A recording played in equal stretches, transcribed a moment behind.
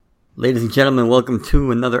Ladies and gentlemen, welcome to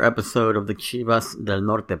another episode of the Chivas del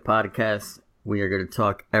Norte podcast. We are going to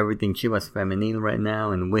talk everything Chivas Femenil right now,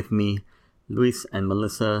 and with me, Luis and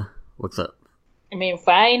Melissa. What's up?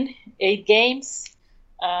 Fine. 8 games.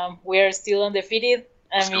 We are still undefeated.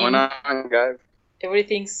 What's going on, guys?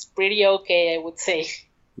 Everything's pretty okay, I would say.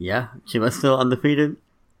 Yeah, Chivas still undefeated.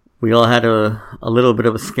 We all had a little bit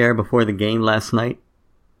of a scare before the game last night.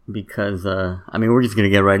 Because, we're just going to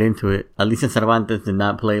get right into it. Alicia Cervantes did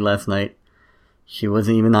not play last night. She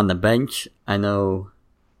wasn't even on the bench. I know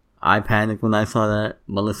I panicked when I saw that.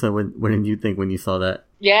 Melissa, what did you think when you saw that?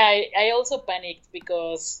 Yeah, I also panicked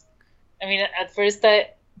because, at first I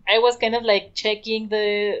was kind of like checking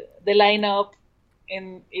the lineup,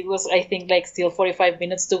 and it was, I think, like still 45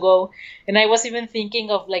 minutes to go. And I was even thinking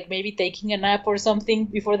of like maybe taking a nap or something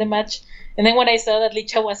before the match. And then when I saw that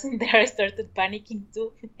Licha wasn't there, I started panicking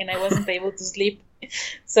too, and I wasn't able to sleep.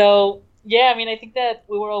 So, yeah, I think that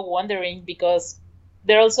we were all wondering because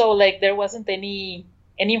there wasn't any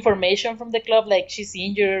information from the club, like she's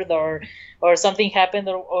injured or something happened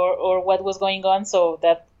or what was going on. So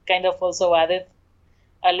that kind of also added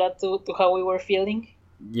a lot to how we were feeling.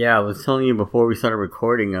 Yeah, I was telling you before we started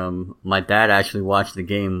recording, my dad actually watched the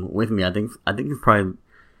game with me. I think it's probably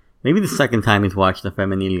maybe the second time he's watched the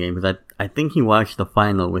Femenil game, because I think he watched the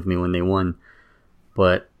final with me when they won.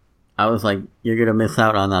 But I was like, you're going to miss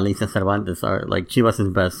out on Alicia Cervantes, like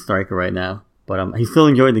Chivas' best striker right now. But he still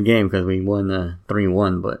enjoyed the game because we won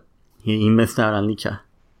 3-1, but he missed out on Licha.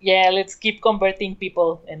 Yeah, let's keep converting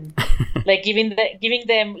people and like giving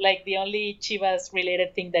them like the only Chivas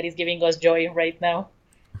related thing that is giving us joy right now.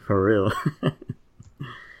 For real.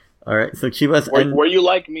 All right, so Chivas. Were you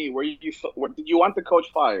like me? Did you want the coach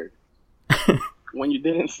fired when you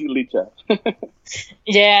didn't see Licha?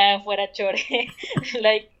 Yeah, fuera chore.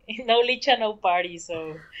 Like no Licha, no party.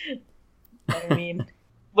 So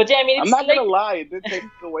but yeah, I'm not gonna lie, it did take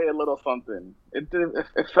away a little something. It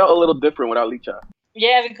felt a little different without Licha.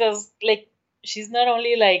 Yeah, because like she's not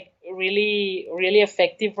only like really really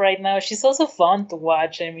effective right now, she's also fun to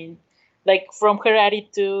watch. Like from her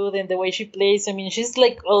attitude and the way she plays, she's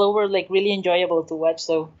like all over, like really enjoyable to watch.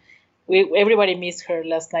 So everybody missed her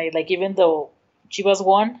last night. Like even though Chivas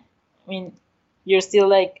won, you're still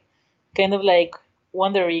like kind of like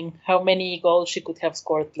wondering how many goals she could have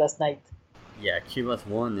scored last night. Yeah, Chivas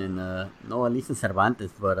won, and no Alicia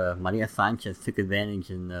Cervantes, but Maria Sanchez took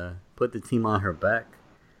advantage and put the team on her back.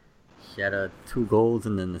 She had 2 goals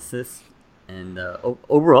and an assist. And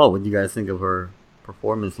overall, what do you guys think of her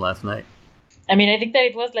performance last night? I think that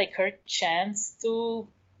it was like her chance to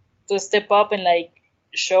step up and like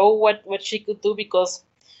show what she could do, because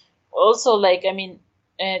also like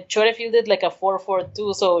Chore fielded like a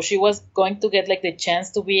 4-4-2, so she was going to get like the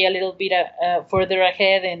chance to be a little bit further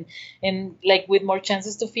ahead and like with more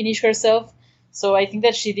chances to finish herself. So I think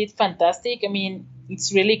that she did fantastic.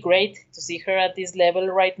 It's really great to see her at this level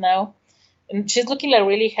right now. And she's looking like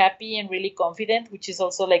really happy and really confident, which is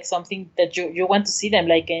also like something that you want to see them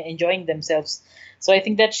like enjoying themselves. So I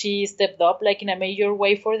think that she stepped up like in a major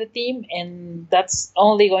way for the team, and that's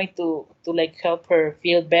only going to like help her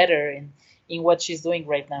feel better in what she's doing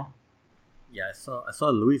right now. Yeah, I saw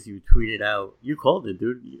Luis, you tweeted out, you called it,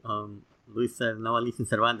 dude. Luis said no Alicia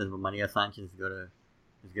Cervantes, but Maria Sanchez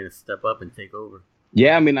is gonna step up and take over.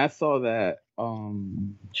 Yeah, I saw that.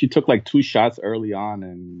 She took like 2 shots early on,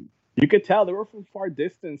 and you could tell they were from far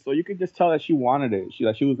distance, so you could just tell that she wanted it. She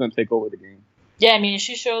was going to take over the game. Yeah,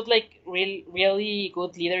 she showed like really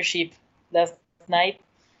good leadership last night,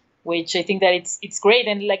 which I think that it's great,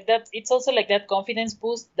 and like that it's also like that confidence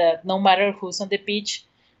boost that no matter who's on the pitch,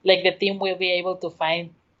 like the team will be able to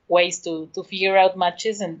find ways to figure out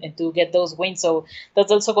matches and to get those wins. So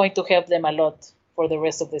that's also going to help them a lot for the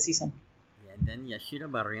rest of the season. Yeah, and then Yashira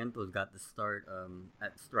Barrientos got the start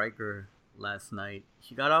at striker last night.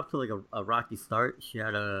 She got off to like a rocky start. She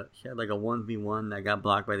had like a 1v1 that got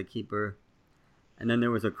blocked by the keeper, and then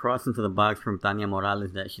there was a cross into the box from Tania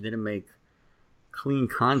Morales that she didn't make clean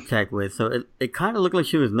contact with. So it kind of looked like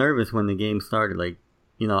she was nervous when the game started. Like,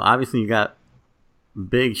 obviously you got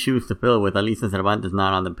big shoes to fill with Alicia Cervantes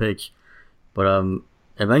not on the pitch, but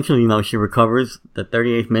eventually she recovers. The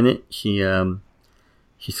 38th minute she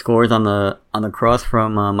scores on the cross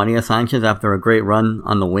from Maria Sanchez after a great run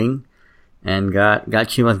on the wing, and got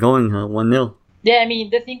Chivas going 1-0. Yeah,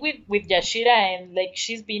 the thing with Yashira, and like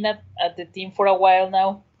she's been at the team for a while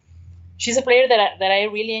now. She's a player that I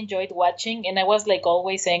really enjoyed watching, and I was like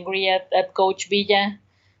always angry at Coach Villa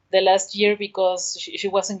the last year because she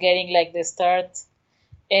wasn't getting like the start.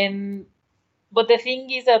 But the thing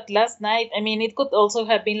is that last night, it could also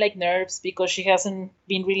have been like nerves because she hasn't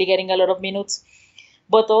been really getting a lot of minutes.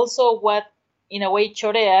 but also what, in a way,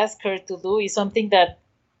 Chore asked her to do is something that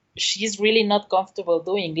she's really not comfortable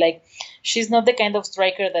doing. Like, she's not the kind of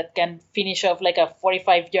striker that can finish off like a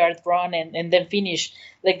 45-yard run and then finish.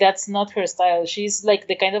 Like, that's not her style. She's like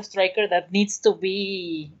the kind of striker that needs to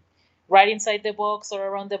be right inside the box or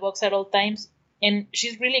around the box at all times. And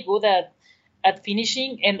she's really good at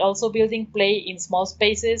finishing and also building play in small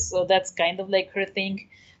spaces. So that's kind of like her thing.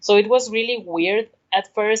 So it was really weird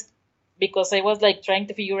at first because I was like trying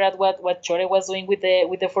to figure out what Chore was doing with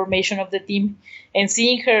the formation of the team, and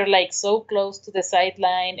seeing her like so close to the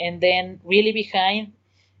sideline and then really behind.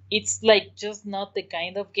 It's like just not the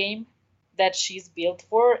kind of game that she's built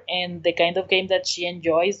for and the kind of game that she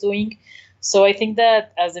enjoys doing. So I think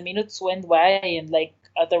that as the minutes went by and like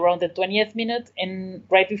at around the 20th minute and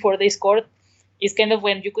right before they scored, is kind of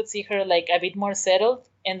when you could see her like a bit more settled,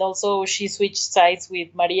 and also she switched sides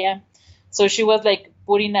with Maria, so she was like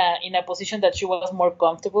put in a position that she was more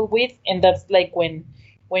comfortable with, and that's like when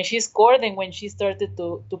she scored and when she started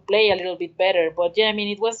to play a little bit better. But yeah, I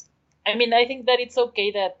mean, I think that it's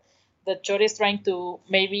okay that Chore is trying to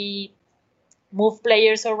maybe move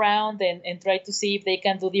players around and try to see if they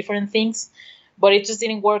can do different things, but it just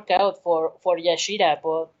didn't work out for Yashira.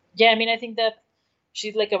 But yeah, I mean, I think that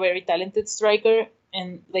she's like a very talented striker,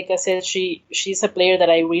 and like I said, she's a player that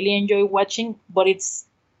I really enjoy watching.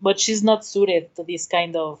 But she's not suited to this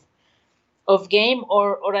kind of game,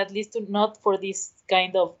 or at least not for this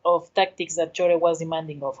kind of tactics that Chore was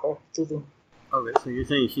demanding of her to do. Okay, so you're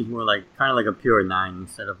saying she's more like kind of like a pure 9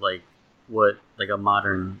 instead of like what, like a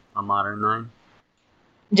modern 9.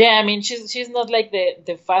 Yeah, I mean, she's not like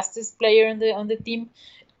the fastest player on the team,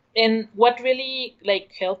 and what really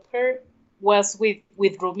like helped her was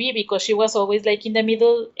with Ruby, because she was always like in the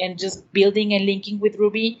middle and just building and linking with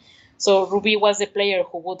Ruby. So Ruby was the player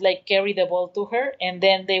who would like carry the ball to her, and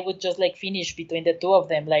then they would just like finish between the two of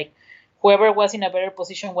them. Like, whoever was in a better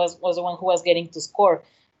position was the one who was getting to score.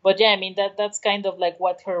 But yeah, I mean, that's kind of like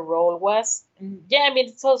what her role was. And yeah, I mean,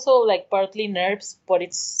 it's also like partly nerves, but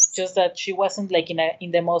it's just that she wasn't like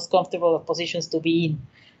in the most comfortable of positions to be in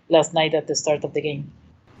last night at the start of the game.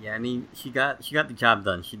 Yeah, I mean, she got the job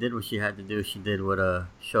done. She did what she had to do. She did what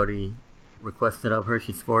Shorty requested of her.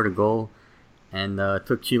 She scored a goal and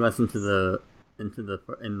took Chivas into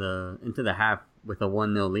the half with a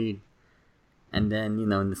 1-0 lead. And then,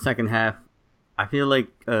 in the second half, I feel like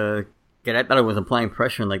Queretaro was applying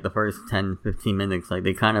pressure in like the first 10-15 minutes. Like,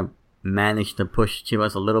 they kind of managed to push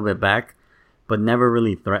Chivas a little bit back, but never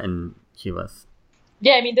really threatened Chivas.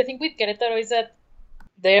 Yeah, I mean, the thing with Querétaro is that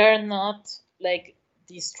they are not like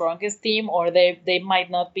the strongest team, or they might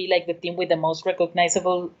not be like the team with the most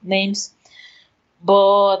recognizable names,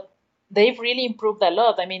 but they've really improved a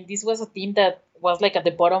lot. I mean, this was a team that was like at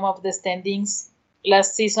the bottom of the standings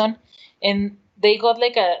last season, and they got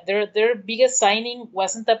like their biggest signing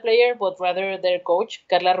wasn't a player, but rather their coach,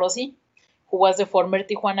 Carla Rossi, who was the former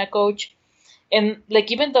Tijuana coach. And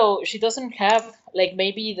like, even though she doesn't have like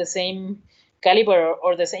maybe the same caliber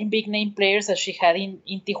or the same big name players as she had in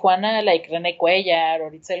Tijuana, like Rene Cuellar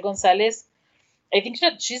or Itzel Gonzalez, I think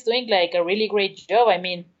that she's doing like a really great job. I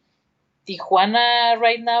mean, Tijuana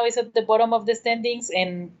right now is at the bottom of the standings,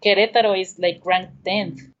 and Querétaro is like ranked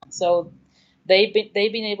 10th. So they've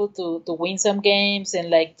been able to win some games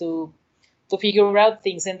and like to figure out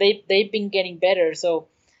things, and they've been getting better. So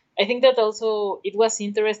I think that also it was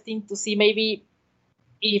interesting to see maybe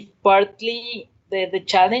if partly the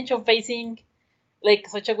challenge of facing like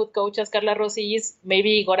such a good coach as Carla Rossi is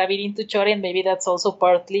maybe got a bit into Chore, and maybe that's also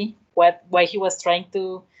partly why he was trying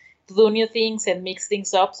to do new things and mix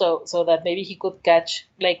things up, so that maybe he could catch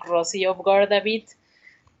like Rossi off guard a bit.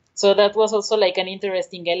 So that was also like an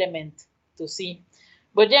interesting element to see.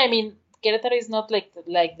 But yeah, I mean, Querétaro is not like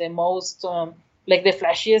the most like the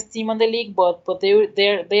flashiest team on the league, but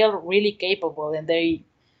they are really capable, and they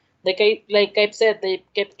like I've said, they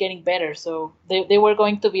kept getting better. So they were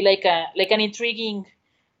going to be like an intriguing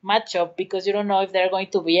matchup, because you don't know if they're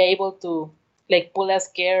going to be able to like pull a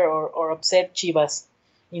scare or upset Chivas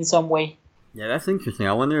in some way. Yeah, that's interesting.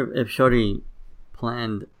 I wonder if Shorty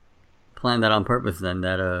planned that on purpose then,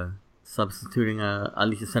 that substituting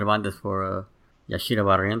Alicia Cervantes for Yashira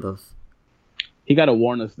Barrientos. He got to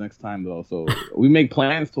warn us next time, though. So we make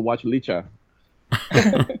plans to watch Licha.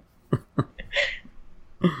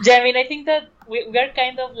 Yeah, I mean, I think that we are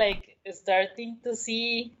kind of like starting to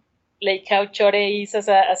see like how Chore is as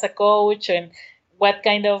a coach, and what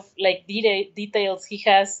kind of like details he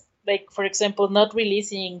has. Like, for example, not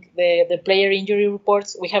releasing the player injury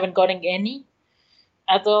reports. We haven't gotten any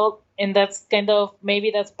at all, and that's kind of,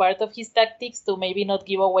 maybe that's part of his tactics to maybe not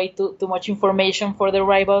give away too much information for the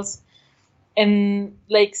rivals. and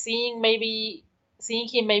like seeing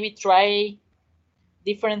him maybe try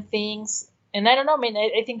different things. And I don't know. I mean,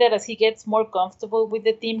 I think that as he gets more comfortable with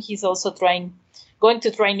the team, he's also going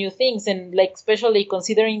to try new things, and like especially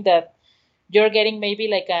considering that you're getting maybe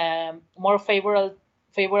like a more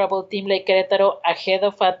favorable team like Querétaro ahead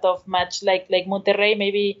of a tough match like Monterrey.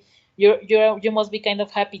 Maybe you must be kind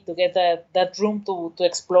of happy to get that room to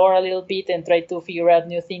explore a little bit and try to figure out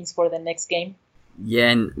new things for the next game. Yeah,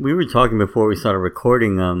 and we were talking before we started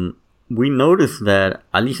recording. We noticed that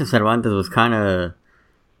Alicia Cervantes was kind of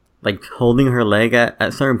like holding her leg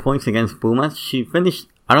at certain points against Pumas. She finished.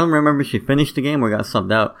 I don't remember if she finished the game or got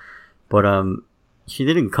subbed out, but she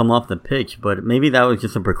didn't come off the pitch. But maybe that was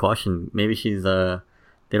just a precaution. Maybe she's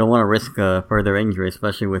they don't want to risk further injury,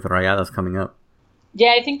 especially with Rayadas coming up.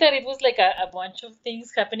 Yeah, I think that it was like a bunch of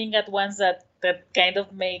things happening at once that kind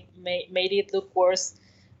of made it look worse.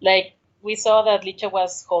 Like we saw that Licha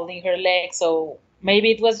was holding her leg, so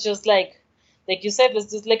maybe it was just like you said,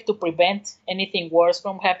 it's just like to prevent anything worse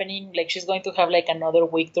from happening. Like she's going to have like another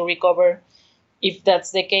week to recover if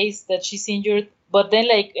that's the case that she's injured. But then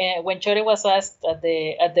like when Chore was asked at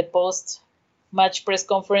the post match press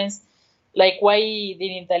conference, like why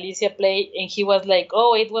didn't Alicia play, and he was like,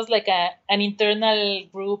 oh, it was like an internal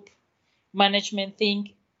group management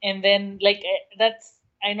thing. And then like that's,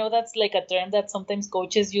 I know that's like a term that sometimes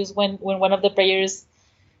coaches use when one of the players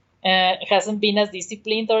hasn't been as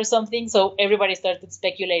disciplined or something. So everybody started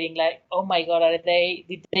speculating like, oh my god,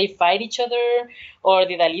 did they fight each other, or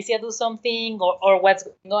did Alicia do something, or what's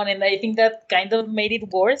going on? And I think that kind of made it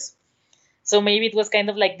worse. So maybe it was kind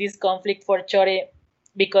of like this conflict for Chore,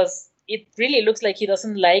 because it really looks like he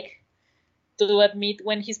doesn't like to admit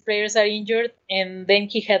when his players are injured, and then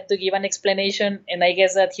he had to give an explanation, and I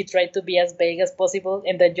guess that he tried to be as vague as possible,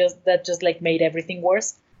 and that just like made everything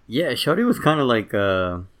worse. Yeah, Shorty was kind of like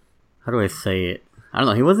how do I say it? I don't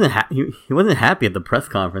know. He wasn't he wasn't happy at the press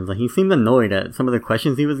conference. Like he seemed annoyed at some of the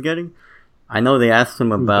questions he was getting. I know they asked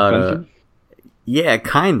him about yeah,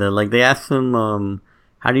 kinda. Like they asked him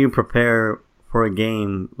how do you prepare for a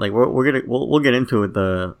game? Like we'll get into it with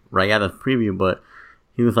the Rayadas preview, but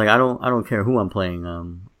he was like, I don't care who I'm playing.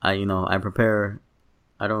 I prepare.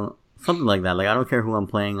 I don't something like that. Like I don't care who I'm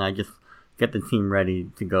playing. I just get the team ready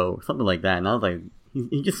to go. Something like that. And I was like,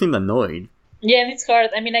 he just seemed annoyed. Yeah, and it's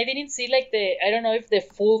hard. I mean, I didn't see like I don't know if the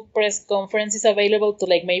full press conference is available to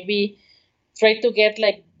like maybe try to get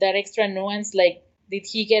like that extra nuance. Like, did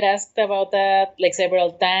he get asked about that like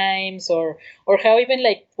several times, or how even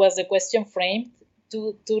like was the question framed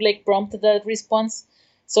to like prompt that response?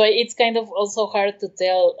 So it's kind of also hard to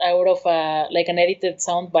tell out of like an edited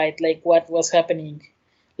soundbite like what was happening,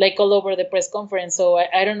 like all over the press conference. So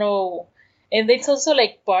I don't know. And it's also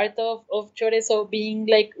like part of Chorezo being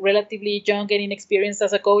like relatively young and inexperienced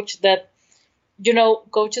as a coach, that, you know,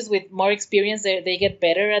 coaches with more experience, they get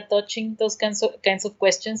better at touching those kinds of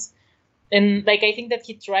questions. And like I think that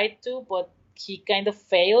he tried to, but he kind of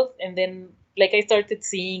failed. And then like I started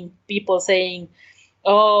seeing people saying,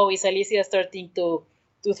 oh, is Alicia starting to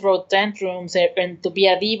throw tantrums and to be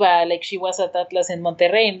a diva like she was at Atlas and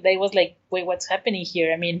Monterrey? And I was like, wait, what's happening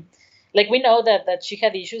here? I mean, like we know that she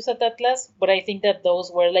had issues at Atlas, but I think that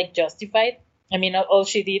those were like justified. I mean, all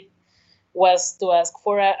she did was to ask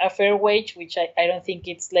for a fair wage, which I don't think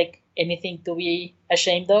it's like anything to be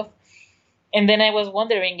ashamed of. And then I was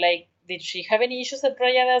wondering, like, did she have any issues at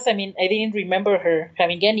Rayadas? I mean, I didn't remember her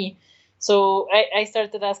having any. So I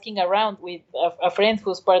started asking around with a friend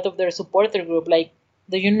who's part of their supporter group, like,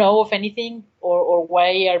 do you know of anything, or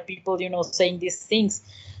why are people, you know, saying these things?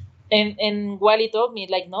 And Wally told me,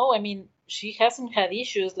 like, no, I mean, she hasn't had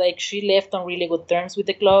issues. Like, she left on really good terms with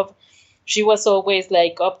the club. She was always,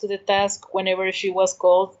 like, up to the task whenever she was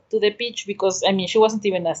called to the pitch, because, I mean, she wasn't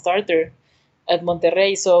even a starter at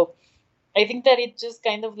Monterrey. So I think that it just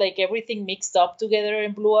kind of, like, everything mixed up together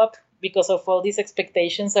and blew up because of all these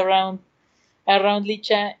expectations around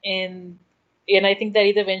Licha. And I think that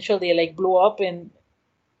it eventually, like, blew up. And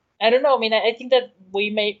I don't know. I mean, I think that we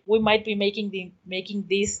might be making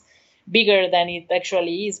this bigger than it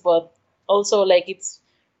actually is, but also like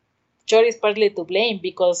Chor is partly to blame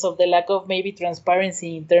because of the lack of maybe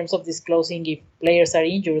transparency in terms of disclosing if players are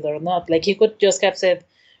injured or not. Like he could just have said,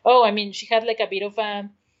 oh, I mean, she had like a bit of an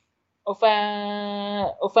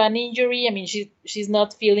injury. I mean, she's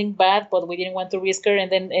not feeling bad, but we didn't want to risk her, and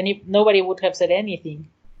then nobody would have said anything.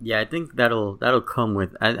 Yeah, I think that'll come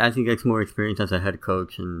with as he gets more experience as a head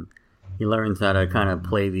coach and he learns how to kind of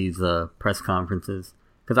play these press conferences.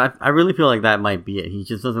 Because I really feel like that might be it. He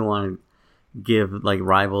just doesn't want to give like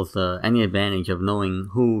rivals any advantage of knowing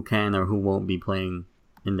who can or who won't be playing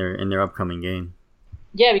in their upcoming game.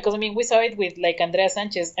 Yeah, because I mean, we saw it with like Andrea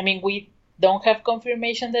Sanchez. I mean, we don't have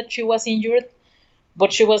confirmation that she was injured,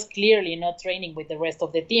 but she was clearly not training with the rest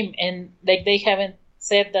of the team. And like they haven't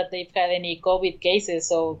said that they've had any COVID cases.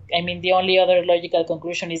 So, I mean, the only other logical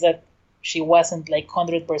conclusion is that she wasn't like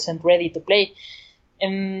 100% ready to play.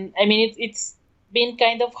 And I mean, it's been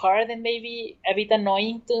kind of hard and maybe a bit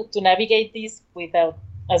annoying to navigate this without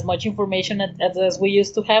as much information as we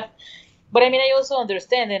used to have. But I mean, I also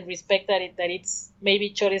understand and respect that it's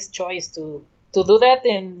maybe Chore's choice to do that,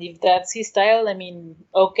 and if that's his style, I mean,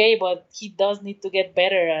 okay, but he does need to get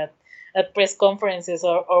better at press conferences,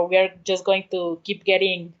 or we are just going to keep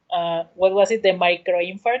getting what was it, the micro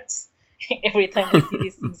infarcts every time we see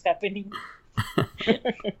these things happening.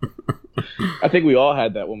 I think we all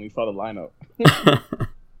had that when we saw the lineup.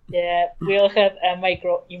 Yeah, we all had a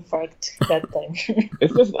micro infarct that time.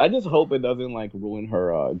 I just hope it doesn't like ruin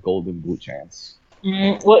her golden boot chance.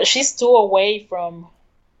 Well, she's 2 away from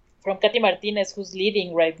Katy Martinez, who's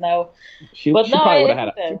leading right now. She probably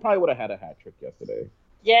would have had a hat trick yesterday.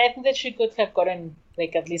 Yeah, I think that she could have gotten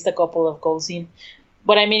like at least a couple of goals in.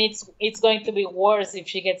 But I mean, it's going to be worse if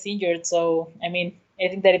she gets injured. So I mean, I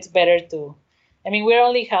think that it's better to. I mean, we're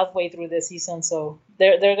only halfway through the season, so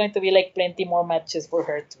there are going to be like plenty more matches for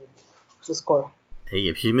her to score. Hey,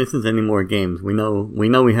 if she misses any more games, we know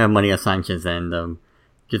we have Maria Sanchez, and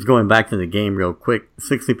just going back to the game real quick,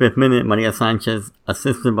 65th minute, Maria Sanchez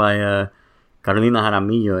assisted by Carolina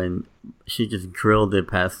Jaramillo, and she just drilled it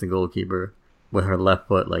past the goalkeeper with her left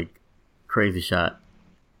foot, like crazy shot.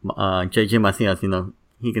 JJ Macias,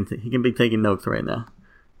 he can be taking notes right now.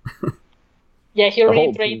 Yeah, he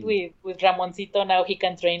already trained with Ramoncito. Now he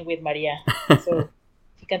can train with Maria, so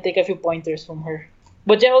he can take a few pointers from her.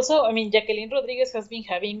 But yeah, also, I mean, Jacqueline Rodriguez has been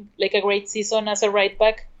having like a great season as a right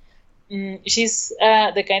back. She's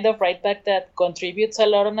the kind of right back that contributes a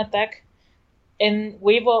lot on attack, and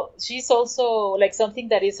she's also like something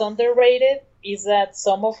that is underrated is that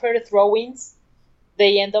some of her throw-ins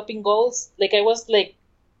they end up in goals. Like I was like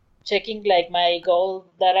checking like my goal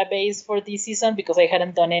database for this season because I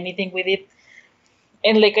hadn't done anything with it.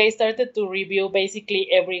 And like I started to review basically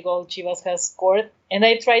every goal Chivas has scored, and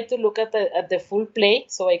I tried to look at the full play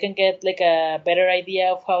so I can get like a better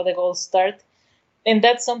idea of how the goals start. And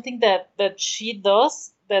that's something that she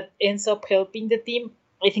does that ends up helping the team.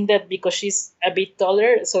 I think that because she's a bit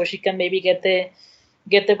taller, so she can maybe get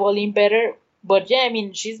the ball in better. But yeah, I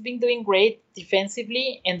mean, she's been doing great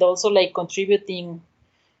defensively and also like contributing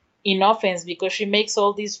in offense because she makes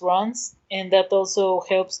all these runs, and that also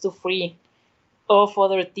helps to free off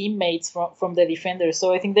other teammates from the defenders.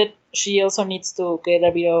 So I think that she also needs to get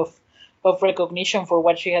a bit of recognition for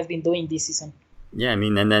what she has been doing this season. Yeah, I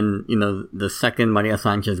mean, and then, the second Maria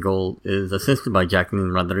Sanchez goal is assisted by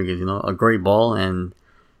Jacqueline Rodriguez, a great ball and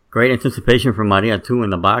great anticipation from Maria too in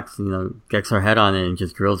the box, gets her head on it and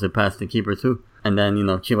just drills it past the keeper too. And then,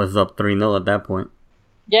 Chivas is up 3-0 at that point.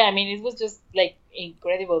 Yeah, I mean, it was just like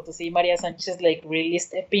incredible to see Maria Sanchez like really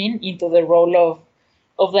step into the role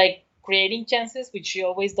of like creating chances, which she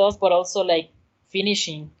always does, but also like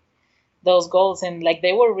finishing those goals. And like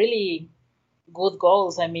they were really good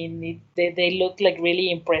goals. I mean, they looked like really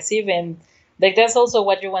impressive, and like that's also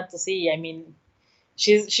what you want to see. I mean,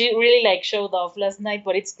 she really like showed off last night,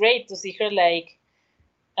 but it's great to see her like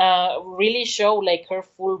really show like her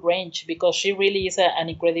full range because she really is an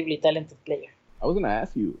incredibly talented player. I was gonna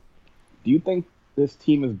ask you, do you think this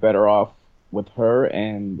team is better off with her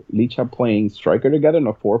and Licha playing striker together in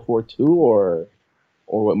a 4-4-2 or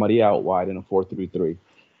with Maria out wide in a 4-3-3?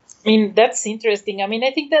 I mean, that's interesting. I mean,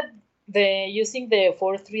 I think that using the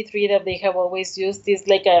 4-3-3 that they have always used is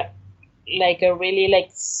like a really like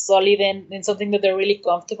solid and something that they're really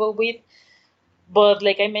comfortable with. But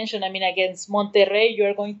like I mentioned, I mean, against Monterrey,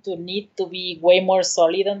 you're going to need to be way more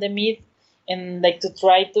solid on the mid, and like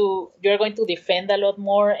you're going to defend a lot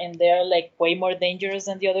more, and they're like way more dangerous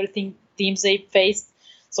than the other teams they faced.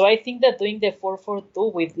 So I think that doing the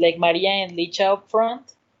 4-4-2 with like Maria and Licha up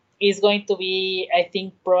front is going to be, I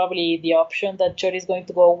think, probably the option that Chori is going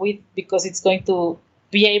to go with, because it's going to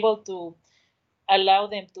be able to allow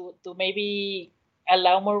them to maybe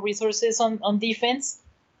allow more resources on defense.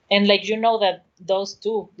 And like, that those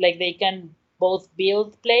two, like they can both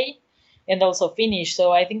build play and also finish.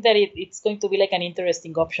 So I think that it's going to be like an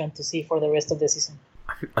interesting option to see for the rest of the season.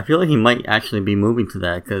 I feel like he might actually be moving to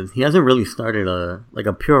that because he hasn't really started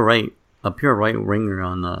a pure right winger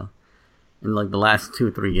in like the last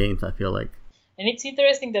 2-3 games. I feel like. And it's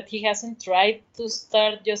interesting that he hasn't tried to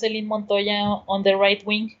start Jocelyn Montoya on the right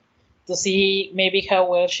wing to see maybe how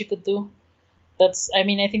well she could do. I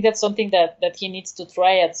think that's something that he needs to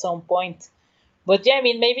try at some point. But yeah, I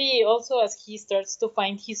mean, maybe also as he starts to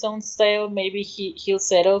find his own style, maybe he'll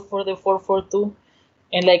settle for the 4-4-2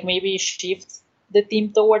 and like maybe shift the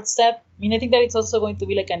team towards that. I mean, I think that it's also going to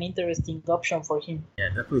be like an interesting option for him. Yeah,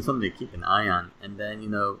 definitely something to keep an eye on. And then,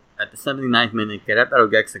 at the 79th minute, Querétaro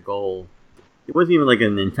gets a goal. It wasn't even like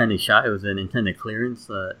an intended shot, it was an intended clearance,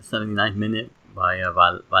 79th minute by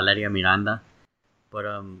Valeria Miranda. But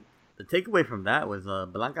the takeaway from that was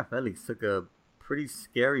Blanca Felix took a pretty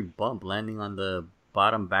scary bump landing on the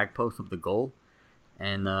bottom back post of the goal.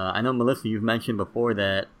 And I know, Melissa, you've mentioned before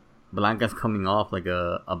that Blanca's coming off like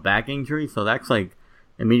a back injury, so that's like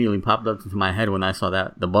immediately popped up into my head when I saw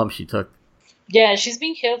the bump she took. Yeah, she's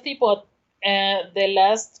been healthy, but the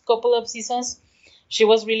last couple of seasons, she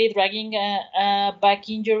was really dragging a back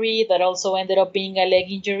injury that also ended up being a leg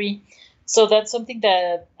injury. So that's something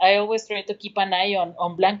that I always try to keep an eye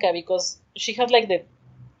on Blanca, because she has like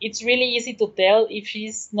it's really easy to tell if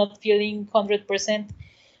she's not feeling 100%,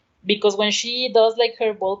 because when she does like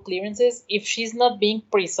her ball clearances, if she's not being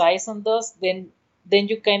precise on those, then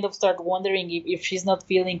you kind of start wondering if she's not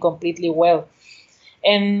feeling completely well.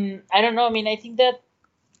 And I don't know, I mean, I think that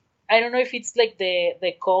I don't know if it's like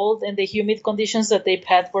the cold and the humid conditions that they've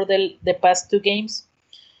had for the past two games,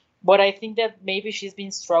 but I think that maybe she's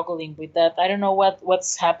been struggling with that. I don't know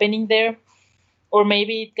what's happening there, or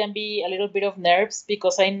maybe it can be a little bit of nerves,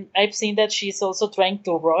 because I've seen that she's also trying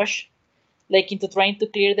to rush, like into trying to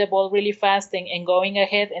clear the ball really fast and going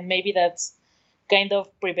ahead, and maybe that's kind of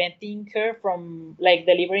preventing her from like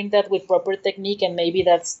delivering that with proper technique, and maybe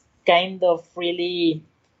that's kind of really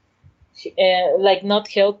like not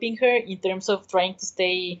helping her in terms of trying to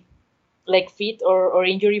stay like fit or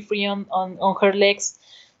injury free on her legs.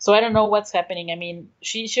 So I don't know what's happening. I mean,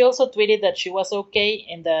 she also tweeted that she was okay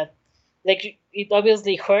and that like it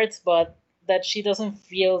obviously hurts, but that she doesn't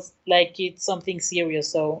feel like it's something serious.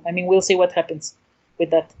 So I mean, we'll see what happens with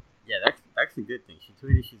that. Yeah, that's a good thing. She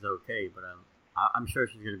tweeted she's okay, but I'm sure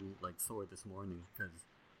she's gonna be like sore this morning because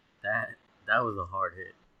that was a hard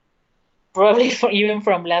hit. Probably even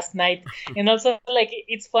from last night. And also, like,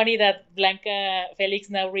 it's funny that Blanca Felix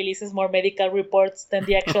now releases more medical reports than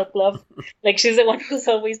the actual club. Like, she's the one who's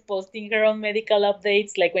always posting her own medical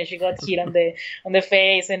updates, like when she got hit on the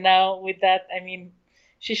face. And now with that, I mean,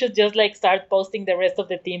 she should just like start posting the rest of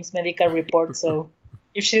the team's medical reports. So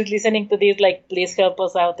if she's listening to this, like, please help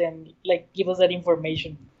us out and like give us that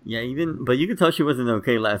information. Yeah, but you could tell she wasn't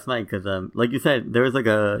okay last night because, like you said, there was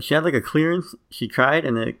she had like a clearance she tried,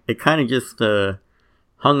 and it kind of just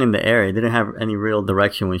hung in the air. It didn't have any real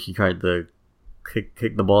direction when she tried to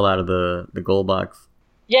kick the ball out of the goal box.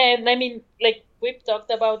 Yeah, and I mean, like we've talked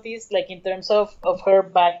about this, like in terms of her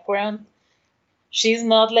background, she's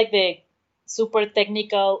not like the super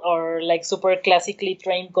technical or like super classically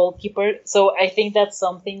trained goalkeeper. So I think that's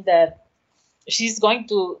something that she's going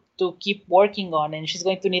to keep working on, and she's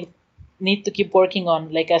going to need to keep working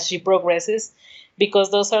on like as she progresses,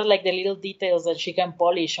 because those are like the little details that she can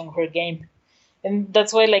polish on her game. And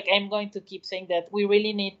that's why like I'm going to keep saying that we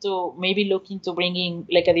really need to maybe look into bringing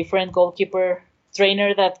like a different goalkeeper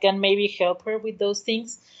trainer that can maybe help her with those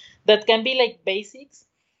things that can be like basics,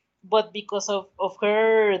 but because of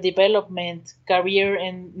her development career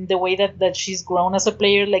and the way that she's grown as a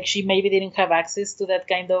player, like she maybe didn't have access to that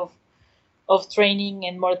kind of training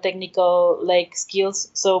and more technical like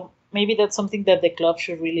skills. So maybe that's something that the club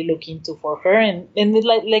should really look into for her, and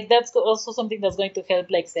like that's also something that's going to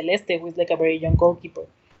help like Celeste, who is like a very young goalkeeper.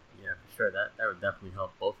 Yeah, for sure. That would definitely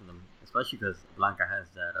help both of them, especially because Blanca has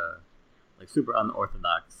that like super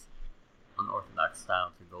unorthodox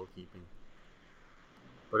style to goalkeeping.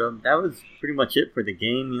 But that was pretty much it for the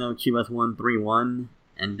game. Chivas won 3-1,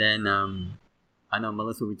 and then I know,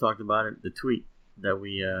 Melissa, we talked about it. The tweet that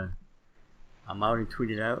we Amaury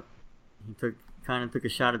tweeted out. He took a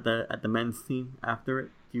shot at the men's team after it.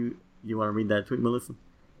 Do you want to read that tweet, Melissa?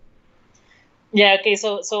 Yeah, okay.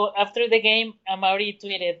 So after the game, Amaury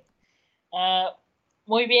tweeted,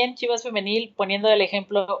 muy bien, Chivas Femenil, poniendo el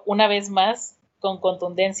ejemplo una vez más, con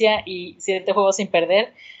contundencia y 7 juegos sin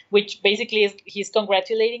perder, which basically is he's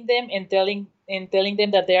congratulating them and telling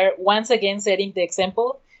them that they are once again setting the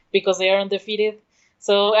example because they are undefeated.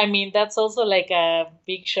 So I mean that's also like a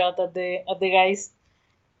big shot at the guys.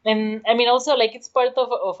 And I mean also like it's part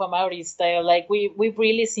of Amaury's style. Like we've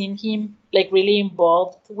really seen him like really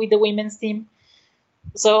involved with the women's team.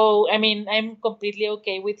 So I mean I'm completely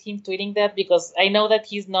okay with him tweeting that, because I know that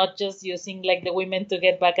he's not just using like the women to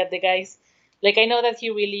get back at the guys. Like I know that he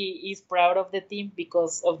really is proud of the team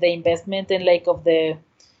because of the investment and like of the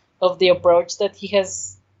approach that he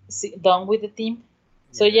has done with the team.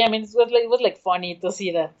 So yeah, I mean it was like funny to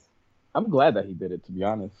see that. I'm glad that he did it, to be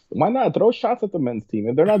honest. Why not throw shots at the men's team?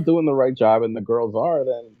 If they're not doing the right job and the girls are,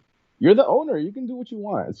 then you're the owner. You can do what you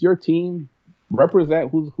want. It's your team.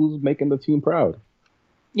 Represent who's making the team proud.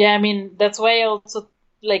 Yeah, I mean that's why I also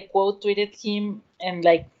like quote tweeted him and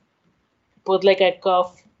like put like a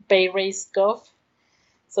cough pay raise cough.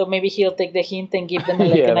 So maybe he'll take the hint and give them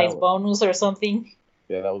like a nice bonus or something.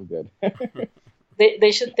 Yeah, that was good.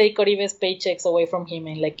 They should take Oribe's paychecks away from him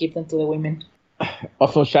and like give them to the women.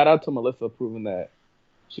 Also, shout out to Melissa proving that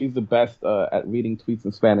she's the best at reading tweets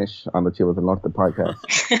in Spanish on the Chivas del Norte podcast.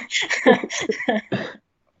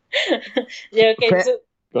 Yeah, okay. So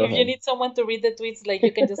if you need someone to read the tweets, like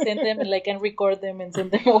you can just send them and like and record them and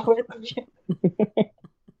send them over to you.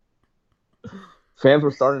 Fans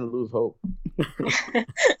were starting to lose hope.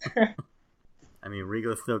 I mean,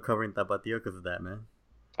 Rigo's still covering Tapatio because of that, man.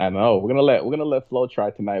 I know. We're gonna let Flo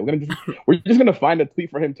try tonight. We're just gonna find a tweet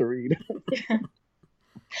for him to read.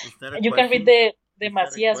 You can read the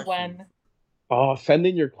Macias one. Oh, send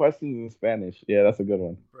in your questions in Spanish. Yeah, that's a good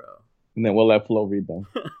one. Bro. And then we'll let Flo read them.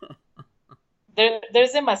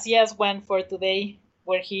 There's the Macias one for today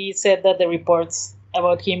where he said that the reports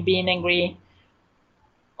about him being angry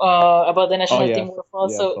about the national team were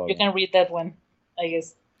false. So you can read that one, I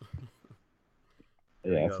guess.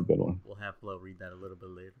 Yeah, that's a good one. We'll have Flo read that a little bit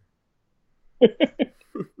later.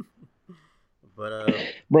 But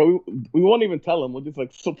bro, we won't even tell him. We'll just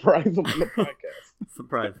like surprise him on the podcast.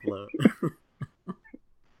 Surprise Flo.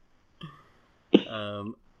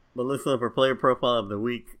 Melissa, for player profile of the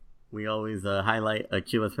week, we always highlight a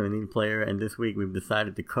Chivas Femenil player, and this week we've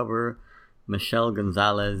decided to cover Michelle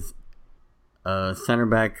Gonzalez, center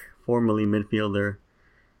back, formerly midfielder,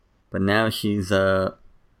 but now she's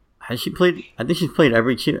has she played? I think she's played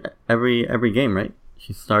every game, right?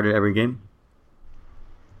 She started every game.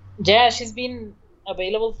 Yeah, she's been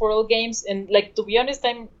available for all games, and like to be honest,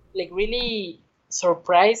 I'm like really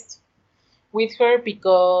surprised with her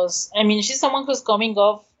because I mean she's someone who's coming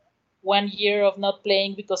off 1 year of not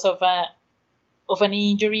playing because of an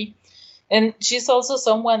injury, and she's also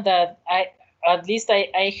someone that I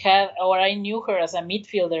knew her as a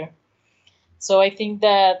midfielder, so I think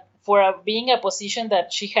that for being a position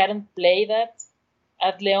that she hadn't played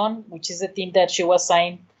at León, which is the team that she was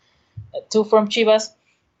signed to from Chivas,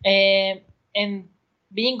 and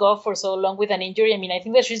being off for so long with an injury, I mean, I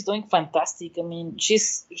think that she's doing fantastic. I mean,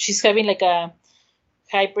 she's having like a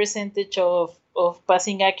high percentage of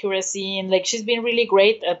passing accuracy, and like she's been really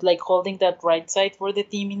great at like holding that right side for the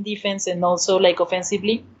team in defense and also like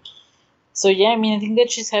offensively. So yeah, I mean, I think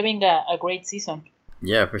that she's having a great season.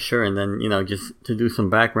 Yeah, for sure. And then, just to do some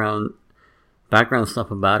background stuff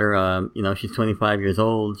about her, she's 25 years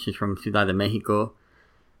old. She's from Ciudad de Mexico.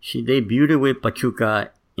 She debuted with Pachuca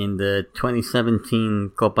in the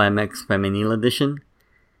 2017 Copa MX Femenil edition.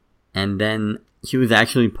 And then she was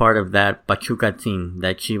actually part of that Pachuca team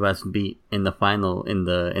that Chivas beat in the final in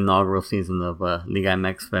the inaugural season of Liga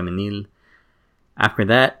MX Femenil. After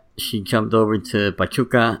that, she jumped over to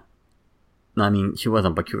Pachuca. No, I mean, she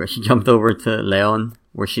wasn't Pachuca. She jumped over to León,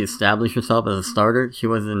 where she established herself as a starter. She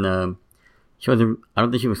wasn't, I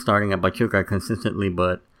don't think she was starting at Pachuca consistently,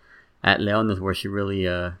 but at León is where she really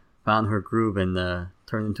found her groove and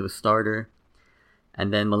turned into a starter.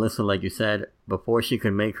 And then Melissa, like you said, before she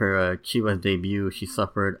could make her Chivas debut, she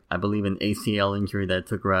suffered, I believe, an ACL injury that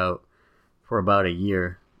took her out for about a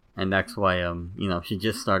year. And that's why, she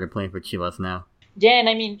just started playing for Chivas now. Yeah, and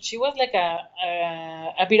I mean, she was like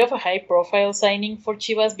a bit of a high-profile signing for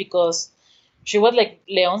Chivas because she was like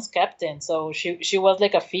León's captain, so she was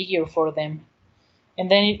like a figure for them.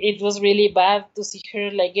 And then it was really bad to see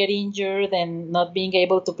her like get injured and not being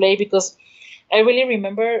able to play because I really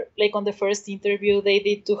remember like on the first interview they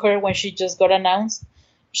did to her when she just got announced,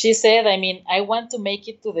 she said, I mean, I want to make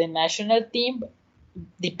it to the national team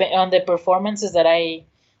on the performances that I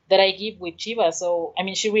give with Chivas. So, I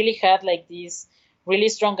mean, she really had like this really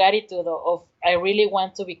strong attitude of I really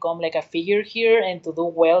want to become like a figure here and to do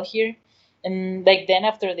well here. And like then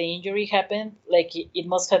after the injury happened, like it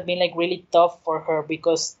must have been like really tough for her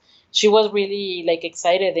because she was really like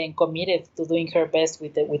excited and committed to doing her best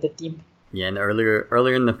with the team. Yeah, and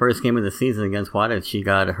earlier in the first game of the season against Juarez, she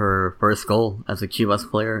got her first goal as a Chivas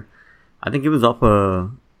player. I think it was like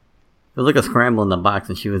a scramble in the box,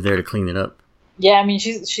 and she was there to clean it up. Yeah, I mean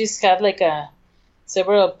she's had like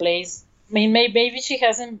several plays. I mean, maybe she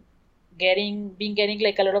hasn't been getting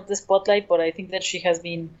like a lot of the spotlight, but I think that she has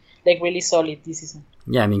been like really solid this season.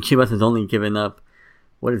 Yeah, I mean, Chivas has only given up,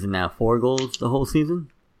 what is it now, 4 goals the whole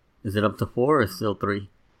season? Is it up to 4 or still 3?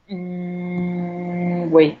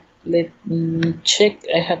 Wait, let me check.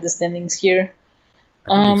 I have the standings here.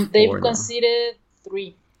 They've conceded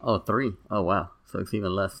 3. Oh, three. Oh, wow. So it's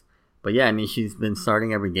even less. But yeah, I mean, she's been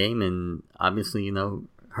starting every game, and obviously,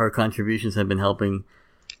 her contributions have been helping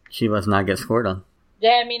Chivas not get scored on.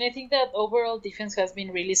 Yeah, I mean, I think that overall defense has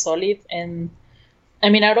been really solid, and I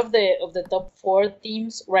mean, out of the top four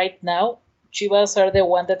teams right now, Chivas are the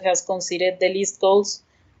one that has conceded the least goals.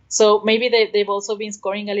 So maybe they've also been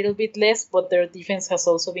scoring a little bit less, but their defense has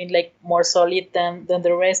also been like more solid than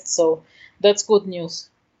the rest. So that's good news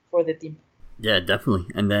for the team. Yeah, definitely.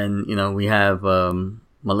 And then, we have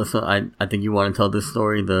Melissa. I think you want to tell this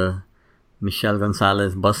story, the Michelle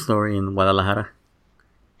Gonzalez bus story in Guadalajara.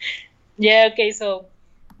 Yeah, okay, so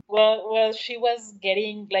well she was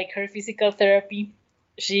getting like her physical therapy.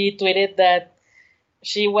 She tweeted that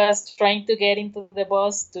she was trying to get into the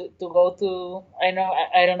bus to go to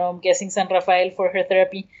I don't know, I'm guessing San Rafael for her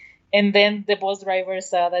therapy. And then the bus driver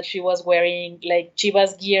saw that she was wearing like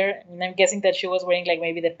Chivas gear, and I'm guessing that she was wearing like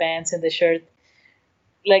maybe the pants and the shirt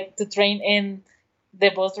like to train, and the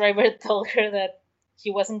bus driver told her that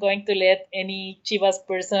he wasn't going to let any Chivas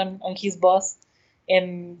person on his bus,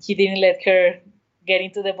 and he didn't let her get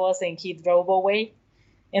into the bus, and he drove away.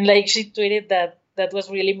 And like she tweeted that was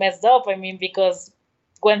really messed up. I mean, because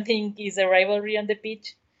one thing is a rivalry on the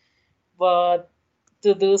pitch, but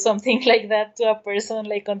to do something like that to a person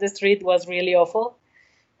like on the street was really awful.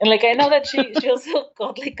 And like I know that she also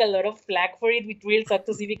got like a lot of flack for it, which really sucked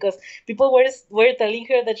to see, because people were telling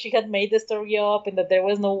her that she had made the story up and that there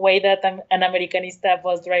was no way that an Americanista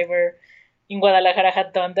bus driver in Guadalajara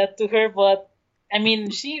had done that to her. But I mean,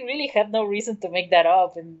 she really had no reason to make that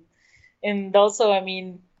up, and also, I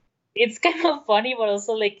mean, it's kind of funny, but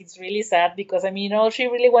also like it's really sad, because I mean, all she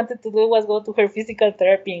really wanted to do was go to her physical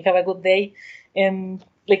therapy and have a good day, and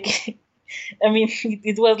like I mean,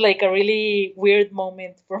 it was like a really weird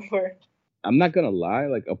moment for her. I'm not gonna lie,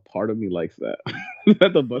 like a part of me likes that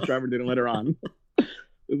that the bus driver didn't let her on.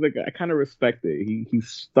 It's like I kind of respect it. He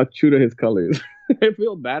stuck true to his colors. I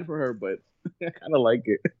feel bad for her, but I kind of like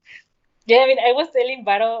it. Yeah, I mean, I was telling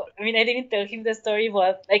Varo, I mean, I didn't tell him the story,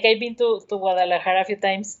 but like I've been to Guadalajara a few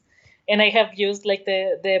times, and I have used like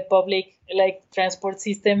the public like transport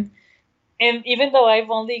system. And even though I've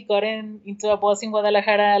only gotten into a bus in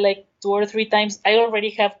Guadalajara like 2 or 3 times, I already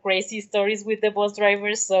have crazy stories with the bus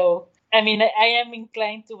drivers. So, I mean, I am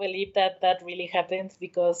inclined to believe that that really happened,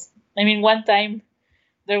 because, I mean, one time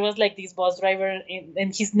there was like this bus driver,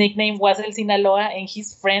 and his nickname was El Sinaloa, and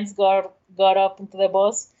his friends got up into the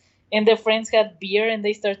bus, and the friends had beer and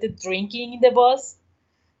they started drinking in the bus,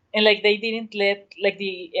 and like they didn't let like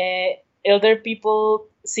the elder people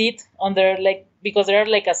sit on their like, because there are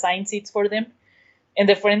like assigned seats for them, and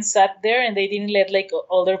the friends sat there and they didn't let like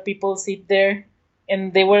older people sit there,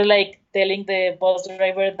 and they were like telling the bus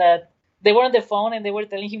driver that they were on the phone, and they were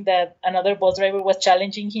telling him that another bus driver was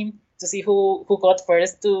challenging him to see who got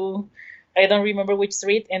first to, I don't remember which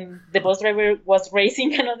street, and the bus driver was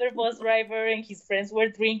racing another bus driver, and his friends were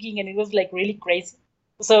drinking, and it was like really crazy.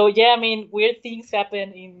 So yeah, I mean, weird things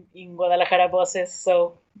happen in Guadalajara buses.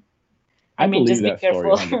 So I mean, believe just be that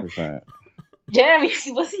story careful. 100%. Yeah, I mean,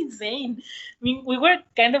 it was insane. I mean, we were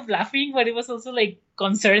kind of laughing, but it was also like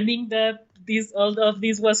concerning that all of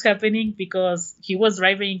this was happening, because he was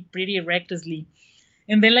driving pretty recklessly.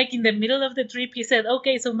 And then, like in the middle of the trip, he said,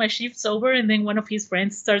 "Okay, so my shift's over," and then one of his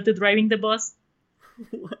friends started driving the bus.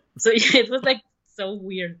 So yeah, it was like so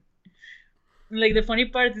weird. Like the funny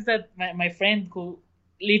part is that my friend, who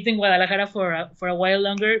lived in Guadalajara for a while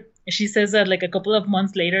longer, she says that like a couple of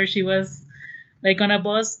months later, she was like on a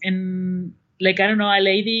bus, and like I don't know, a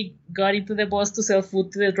lady got into the bus to sell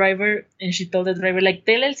food to the driver, and she told the driver like,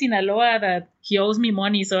 "Tell El Sinaloa that he owes me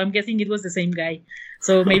money." So I'm guessing it was the same guy.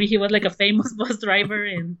 So maybe he was like a famous bus driver,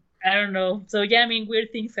 and I don't know. So yeah, I mean,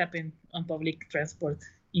 weird things happen on public transport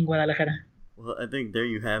in Guadalajara. Well, I think there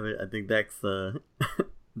you have it. I think that's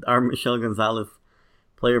our Michelle Gonzalez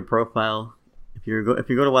player profile. If you go to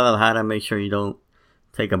Guadalajara, make sure you don't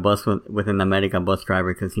take a bus with an American bus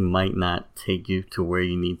driver, because he might not take you to where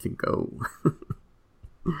you need to go.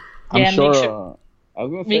 I'm sure. I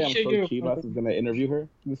was gonna say, I'm sure Chivas is gonna interview her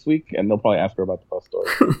this week, and they'll probably ask her about the bus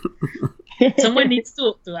story. Someone needs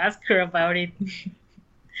to ask her about it.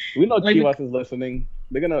 We know like, Chivas is listening.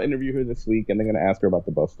 They're gonna interview her this week, and they're gonna ask her about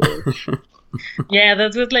the bus story. Yeah,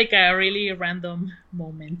 that was like a really random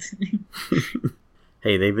moment.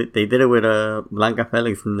 Hey, they did it with Blanca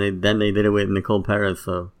Felix, and then they did it with Nicole Perez,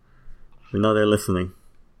 so we know they're listening.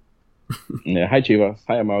 Yeah, hi Chivas,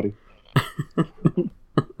 hi Amaury.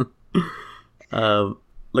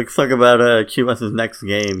 Let's talk about Chivas' next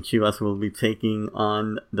game. Chivas will be taking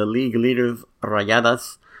on the league leaders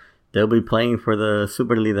Rayadas. They'll be playing for the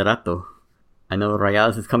Super Liderato. I know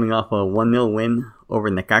Rayadas is coming off a 1-0 win over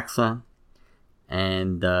Necaxa,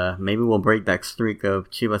 and maybe we'll break that streak of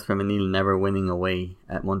Chivas Femenil never winning away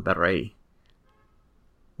at Monterrey.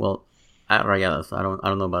 Well, at Rayadas, I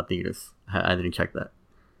don't know about Tigres. I didn't check that.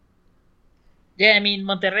 Yeah, I mean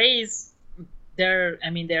Monterrey is they're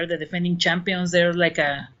the defending champions. They're like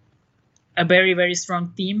a very, very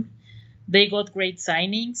strong team. They got great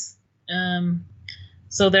signings.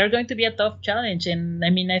 So they're going to be a tough challenge. And I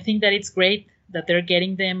mean, I think that it's great that they're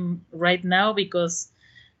getting them right now, because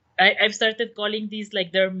I've started calling these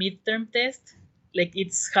like their midterm test. Like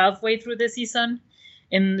it's halfway through the season.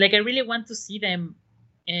 And like I really want to see them,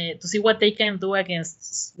 to see what they can do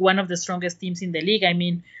against one of the strongest teams in the league. I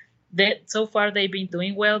mean, so far they've been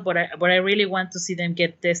doing well, but I really want to see them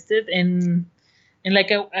get tested. And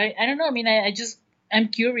like I don't know. I mean, I'm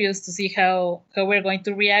curious to see how we're going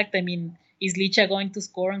to react. I mean, is Licha going to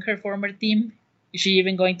score on her former team? Is she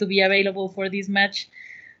even going to be available for this match?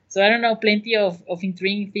 So I don't know. Plenty of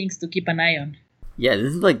intriguing things to keep an eye on. Yeah,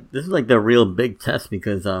 this is like the real big test,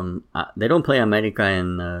 because they don't play America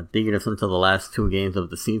and Tigres until the last 2 games of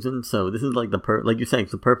the season. So this is like like you said,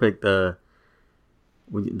 it's the perfect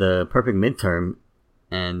midterm,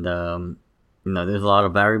 and there's a lot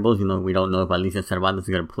of variables. We don't know if Alicia Cervantes is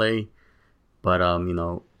gonna play, but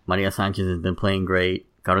Maria Sanchez has been playing great.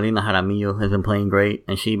 Carolina Jaramillo has been playing great,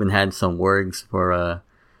 and she even had some words for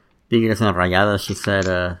Tigres and Rayadas. She said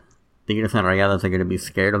Tigres and Rayadas are gonna be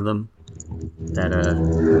scared of them, that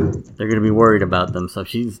they're gonna be worried about them. So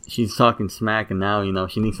she's talking smack, and now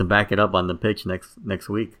she needs to back it up on the pitch next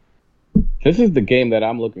week. This is the game that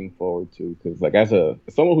I'm looking forward to, because like as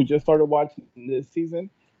someone who just started watching this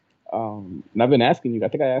season, and I've been asking you. I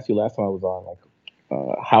think I asked you last time I was on, like,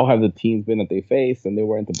 how have the teams been that they faced, and they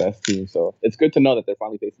weren't the best team. So it's good to know that they're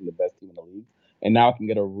finally facing the best team in the league, and now I can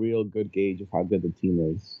get a real good gauge of how good the team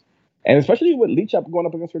is, and especially with Licha going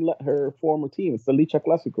up against her former team. It's the Licha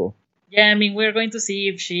Clásico. Yeah, I mean, we're going to see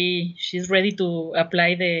if she's ready to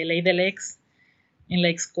apply the lay the legs and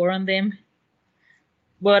like score on them.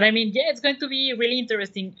 But I mean, yeah, it's going to be really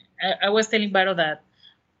interesting. I was telling Varo that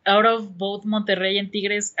out of both Monterrey and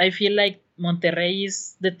Tigres, I feel like Monterrey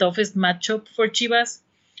is the toughest matchup for Chivas.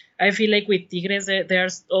 I feel like with Tigres, they're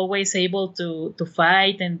always able to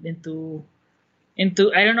fight and to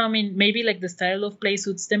I don't know. I mean, maybe like the style of play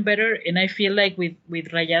suits them better. And I feel like with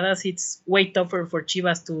Rayadas, it's way tougher for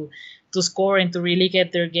Chivas to score and to really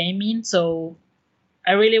get their game in. So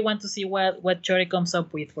I really want to see what Chore comes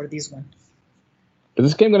up with for this one. Is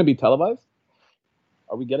this game going to be televised?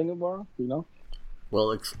 Are we getting it, Varo? Do you know?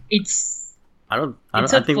 Well, it's. I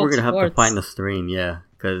think we're gonna have to find the stream, yeah,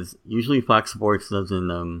 because usually Fox Sports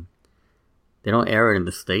doesn't they don't air it in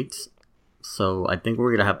the States, so I think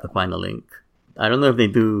we're gonna have to find a link. I don't know if they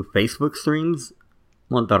do Facebook streams,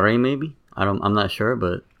 Monterrey maybe. I'm not sure,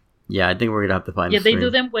 but yeah, I think we're gonna have to find. Yeah, the stream. They do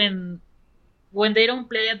them when they don't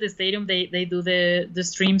play at the stadium. They do the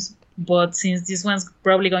streams, but since this one's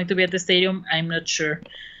probably going to be at the stadium, I'm not sure.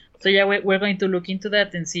 So yeah, we're going to look into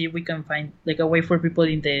that and see if we can find like a way for people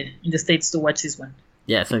in the States to watch this one.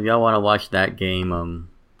 Yeah, so if y'all want to watch that game,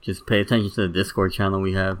 just pay attention to the Discord channel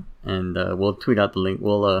we have, and we'll tweet out the link.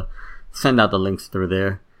 We'll send out the links through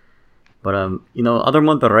there. But other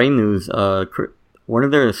Monterrey news. One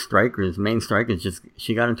of their main strikers,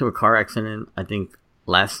 she got into a car accident, I think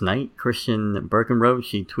last night. Christian Birkenroad,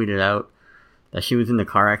 she tweeted out that she was in the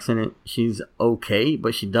car accident. She's okay,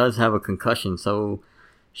 but she does have a concussion, so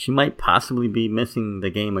she might possibly be missing the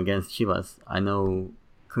game against Chivas. I know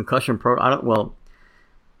concussion I don't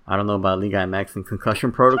know about Liga MX and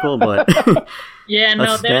concussion protocol, but yeah,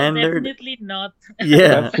 no, there's definitely not.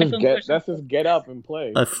 Yeah, that's just get up and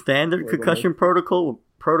play. A standard concussion protocol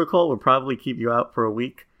would probably keep you out for a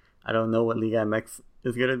week. I don't know what Liga MX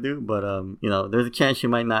is gonna do, but there's a chance you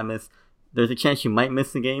might not miss. There's a chance you might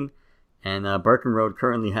miss the game, and Birkenroad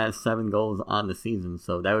currently has 7 goals on the season,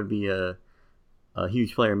 so that would be a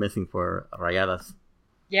huge player missing for Rayadas.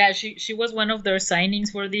 Yeah, she was one of their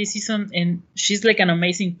signings for this season, and she's like an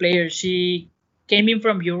amazing player. She came in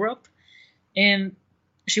from Europe, and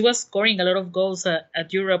she was scoring a lot of goals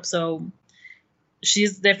at Europe, so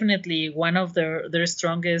she's definitely one of their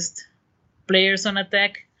strongest players on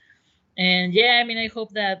attack. And yeah, I mean, I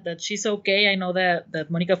hope that she's okay. I know that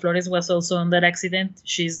Mónica Flores was also on that accident.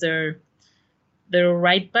 She's their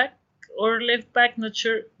right back or left back, not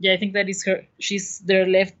sure. Yeah, I think that is her. She's their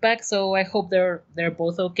left back, so I hope they're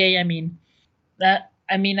both okay. I know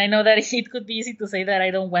that it could be easy to say that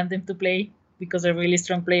I don't want them to play because they're really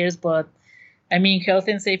strong players, but I mean, health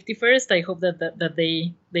and safety first. I hope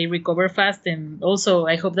that they recover fast, and also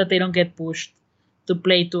I hope that they don't get pushed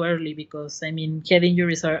play too early, because I mean head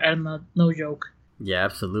injuries are not no joke. Yeah,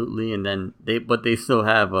 absolutely. And then they still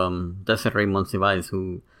have Desiree Monsiváis,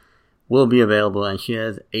 who will be available, and she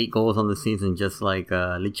has 8 goals on the season, just like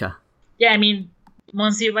Licha. Yeah, I mean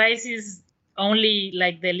Monsiváis is only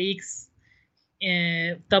like the league's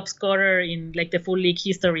top scorer in like the full league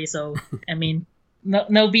history. So I mean,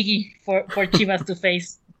 no biggie for Chivas to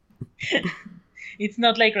face. It's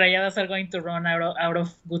not like Rayadas are going to run out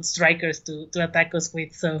of good strikers to attack us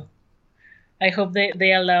with. So I hope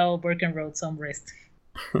they allow Birkenroad some rest.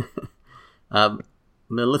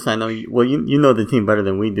 Melissa, I know you know the team better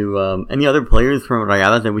than we do. Any other players from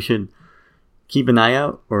Rayadas that we should keep an eye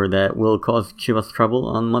out, or that will cause Chivas trouble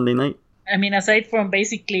on Monday night? I mean, aside from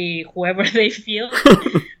basically whoever they field,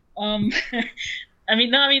 Rayadas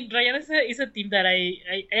is a team that I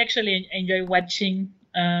actually enjoy watching.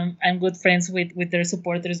 I'm good friends with their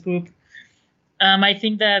supporters group. I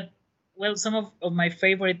think that, well, some of my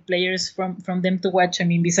favorite players from them to watch, I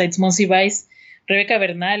mean, besides Monsiváis, Rebeca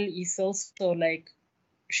Bernal is also like,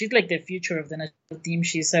 she's like the future of the national team.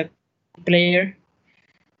 She's a player.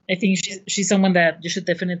 I think she's someone that you should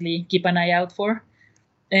definitely keep an eye out for.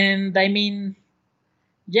 And I mean,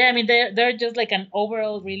 yeah, I mean, they're just like an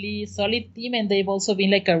overall really solid team, and they've also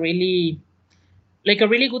been like a really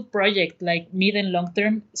good project, like mid and long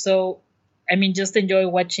term. So, I mean, just enjoy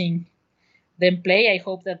watching them play. I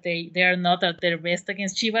hope that they are not at their best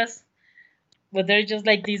against Chivas, but they're just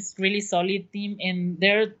like this really solid team, and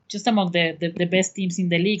they're just among the best teams in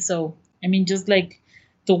the league. So, I mean, just like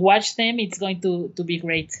to watch them, it's going to be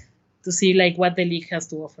great to see like what the league has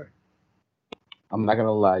to offer. I'm not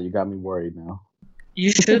gonna lie, you got me worried now.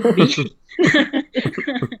 You should be.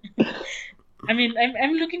 I mean,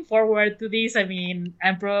 I'm looking forward to this. I mean,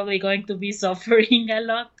 I'm probably going to be suffering a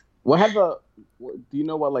lot. Do you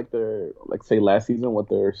know what, like, their, like, say last season, what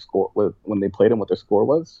their score, when they played them, what their score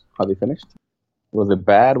was, how they finished? Was it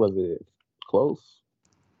bad? Was it close?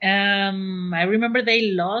 I remember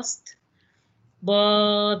they lost,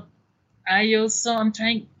 but I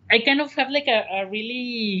kind of have like a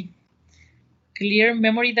really clear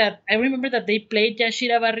memory that I remember that they played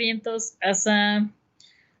Yashira Barrientos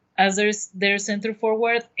as their center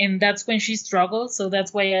forward, and that's when she struggled. So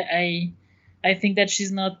that's why I think that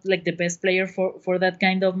she's not like the best player for that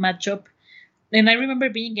kind of matchup. And I remember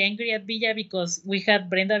being angry at Villa because we had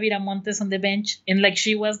Brenda Viramontes on the bench, and like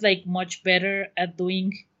she was like much better at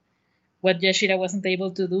doing what Yashira wasn't able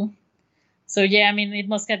to do. So yeah, I mean, it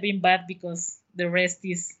must have been bad because the rest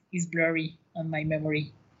is blurry on my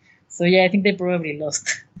memory. So yeah, I think they probably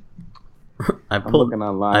lost. I pulled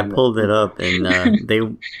it up, and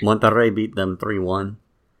Monterrey beat them 3-1.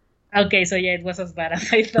 Okay, so yeah, it was as bad as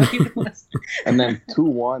I thought it was. And then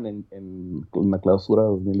 2-1 in la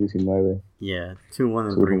clausura 2019. Yeah,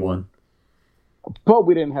 2-1 and 3-1. But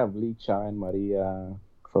we didn't have Licha and Maria,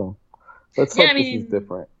 so let's hope this is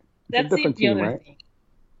different. It's a different team, right? Thing.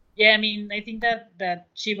 Yeah, I mean, I think that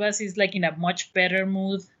Chivas is like in a much better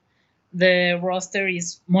mood. The roster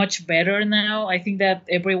is much better now. I think that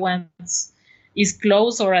everyone is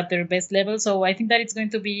close or at their best level. So I think that it's going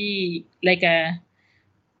to be like a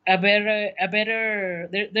better.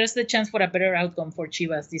 There's the chance for a better outcome for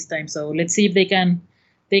Chivas this time. So let's see if they can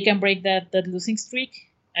break that losing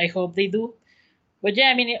streak. I hope they do. But yeah,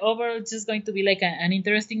 I mean, overall, it's just going to be like an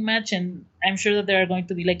interesting match, and I'm sure that there are going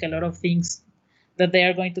to be like a lot of things that they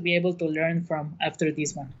are going to be able to learn from after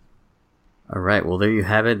this one. All right, well, there you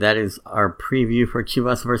have it. That is our preview for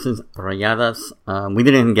Chivas versus Rayadas. We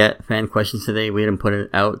didn't get fan questions today. We didn't put it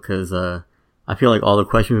out because I feel like all the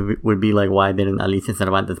questions would be like, why didn't Alicia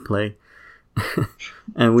Cervantes play?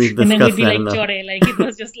 And we've discussed and then we'd be that like, enough. Chore, like it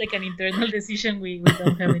was just like an internal decision. We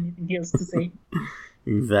don't have anything else to say.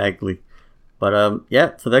 Exactly. But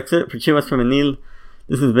yeah, so that's it for Chivas Femenil.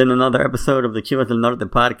 This has been another episode of the Chivas del Norte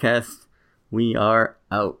podcast. We are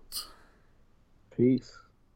out. Peace.